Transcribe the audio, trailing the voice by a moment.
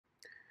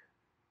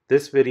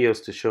This video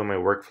is to show my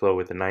workflow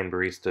with the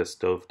 9Barista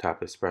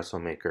stovetop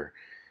espresso maker.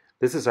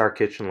 This is our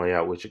kitchen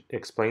layout, which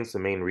explains the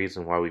main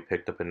reason why we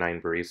picked up a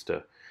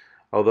 9Barista.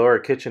 Although our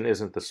kitchen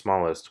isn't the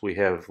smallest, we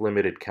have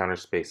limited counter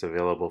space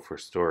available for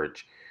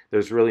storage.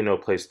 There's really no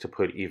place to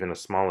put even a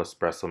small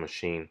espresso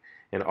machine,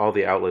 and all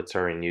the outlets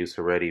are in use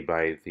already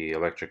by the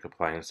electric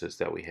appliances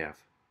that we have.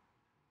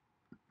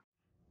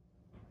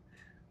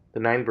 The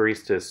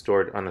 9Barista is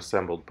stored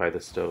unassembled by the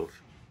stove.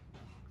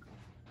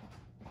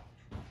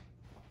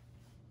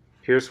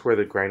 Here's where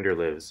the grinder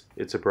lives.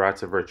 It's a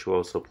Baratza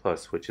Virtuoso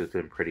Plus, which has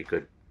been pretty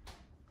good.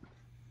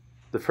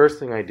 The first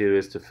thing I do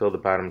is to fill the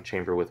bottom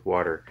chamber with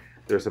water.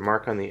 There's a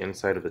mark on the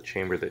inside of the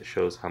chamber that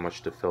shows how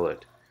much to fill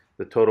it.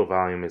 The total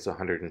volume is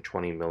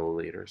 120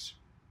 milliliters.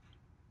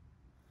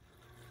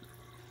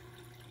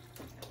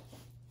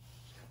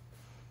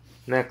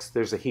 Next,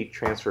 there's a heat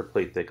transfer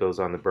plate that goes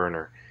on the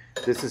burner.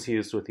 This is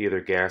used with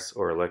either gas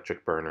or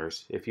electric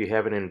burners. If you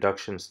have an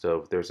induction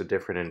stove, there's a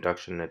different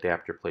induction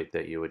adapter plate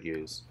that you would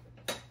use.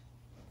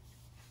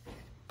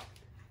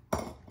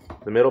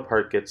 The middle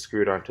part gets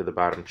screwed onto the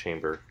bottom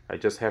chamber. I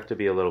just have to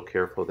be a little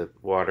careful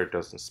that water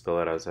doesn't spill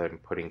out as I'm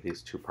putting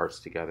these two parts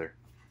together.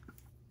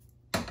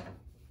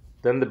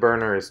 Then the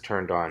burner is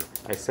turned on.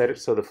 I set it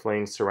so the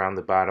flames surround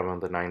the bottom of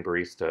the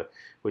 9Barista,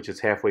 which is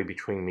halfway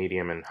between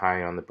medium and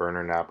high on the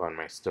burner knob on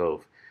my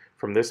stove.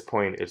 From this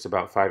point, it's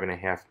about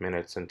 5.5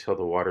 minutes until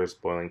the water is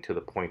boiling to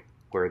the point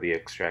where the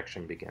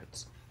extraction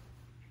begins.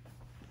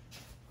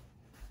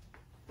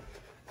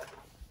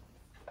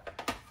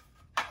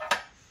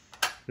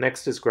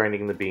 Next is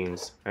grinding the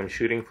beans. I'm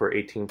shooting for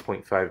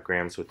 18.5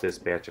 grams with this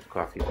batch of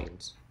coffee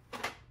beans.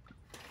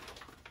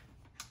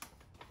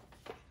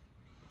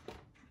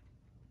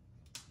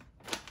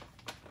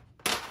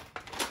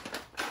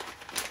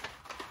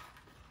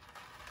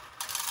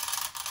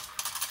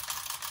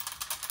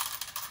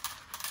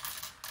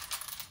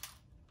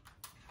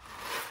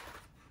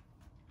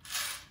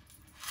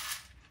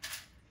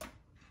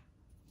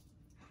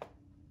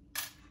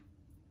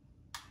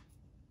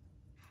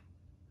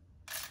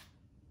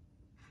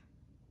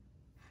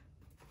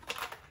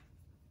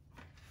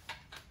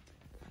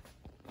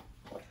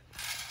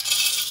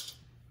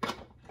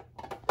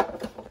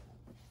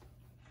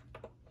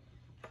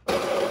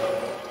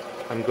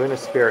 I'm going to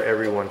spare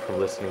everyone from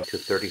listening to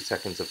 30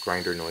 seconds of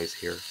grinder noise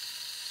here.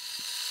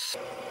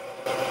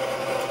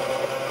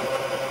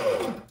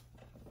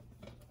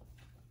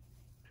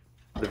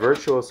 The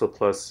Virtuoso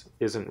Plus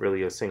isn't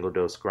really a single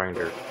dose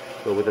grinder,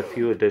 but with a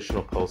few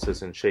additional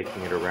pulses and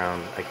shaking it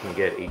around, I can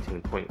get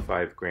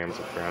 18.5 grams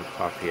of ground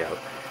coffee out.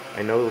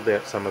 I know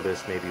that some of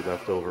this may be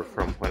left over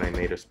from when I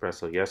made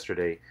espresso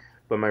yesterday,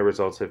 but my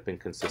results have been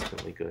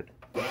consistently good.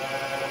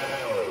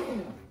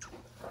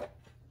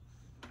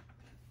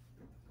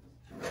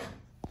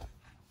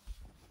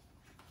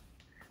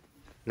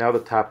 Now the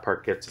top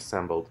part gets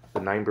assembled. The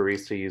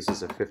 9Barista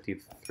uses a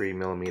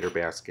 53mm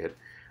basket.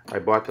 I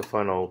bought the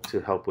funnel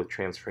to help with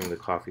transferring the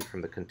coffee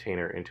from the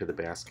container into the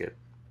basket.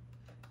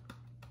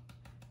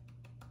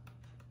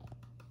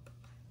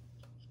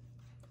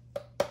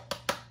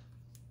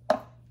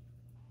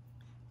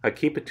 I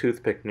keep a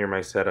toothpick near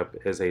my setup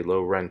as a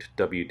low-rent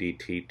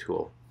WD-T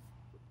tool.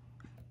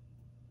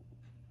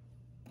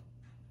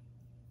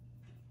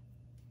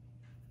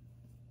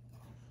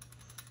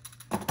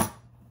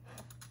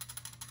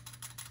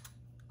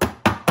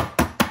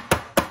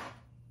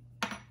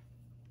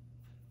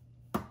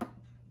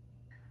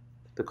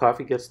 The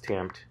coffee gets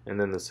tamped, and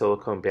then the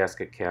silicone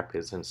basket cap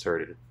is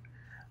inserted.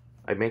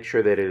 I make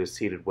sure that it is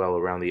seated well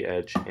around the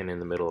edge and in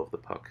the middle of the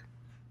puck.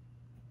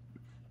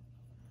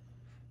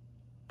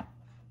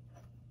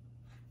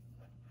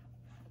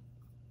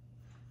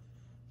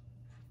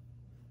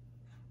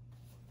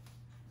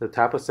 The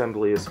top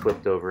assembly is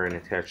flipped over and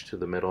attached to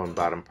the middle and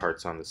bottom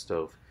parts on the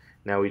stove.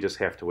 Now we just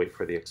have to wait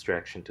for the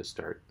extraction to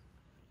start.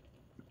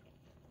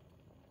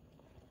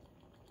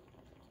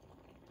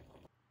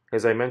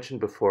 As I mentioned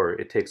before,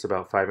 it takes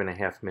about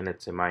 5.5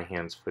 minutes in my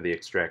hands for the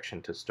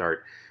extraction to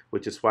start,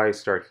 which is why I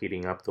start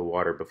heating up the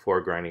water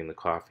before grinding the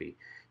coffee.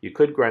 You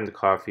could grind the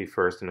coffee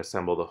first and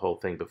assemble the whole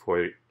thing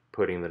before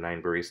putting the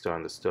 9Barista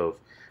on the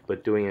stove,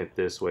 but doing it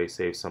this way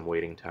saves some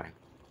waiting time.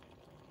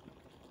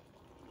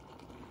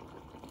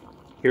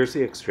 Here's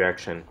the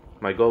extraction.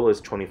 My goal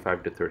is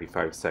 25 to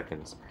 35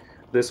 seconds.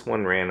 This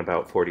one ran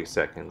about 40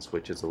 seconds,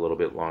 which is a little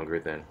bit longer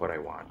than what I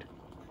want.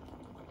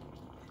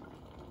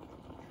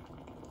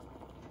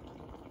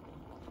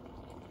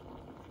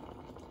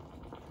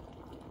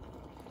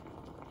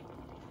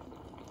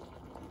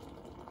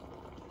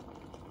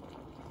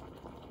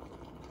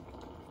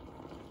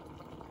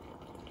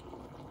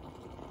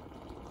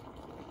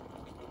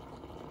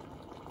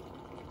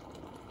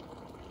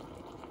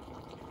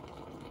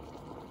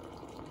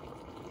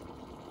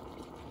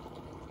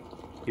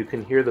 You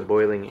can hear the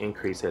boiling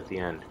increase at the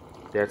end.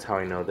 That's how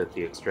I know that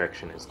the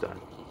extraction is done.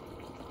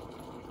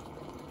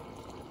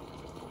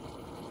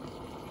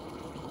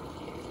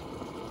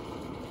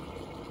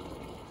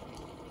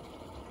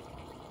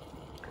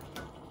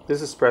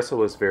 This espresso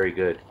was very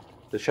good.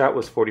 The shot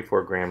was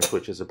 44 grams,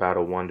 which is about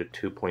a 1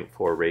 to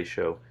 2.4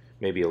 ratio,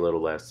 maybe a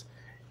little less.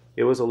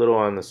 It was a little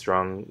on the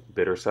strong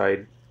bitter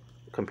side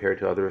compared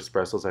to other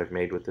espressos I've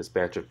made with this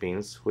batch of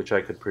beans, which I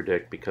could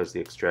predict because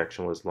the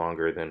extraction was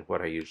longer than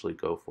what I usually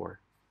go for.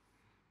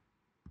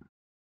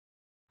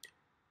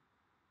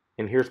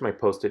 And here's my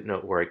post-it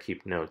note where I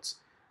keep notes.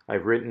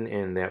 I've written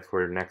in that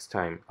for next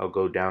time I'll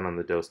go down on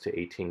the dose to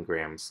 18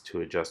 grams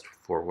to adjust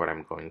for what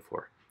I'm going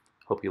for.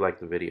 Hope you like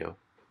the video.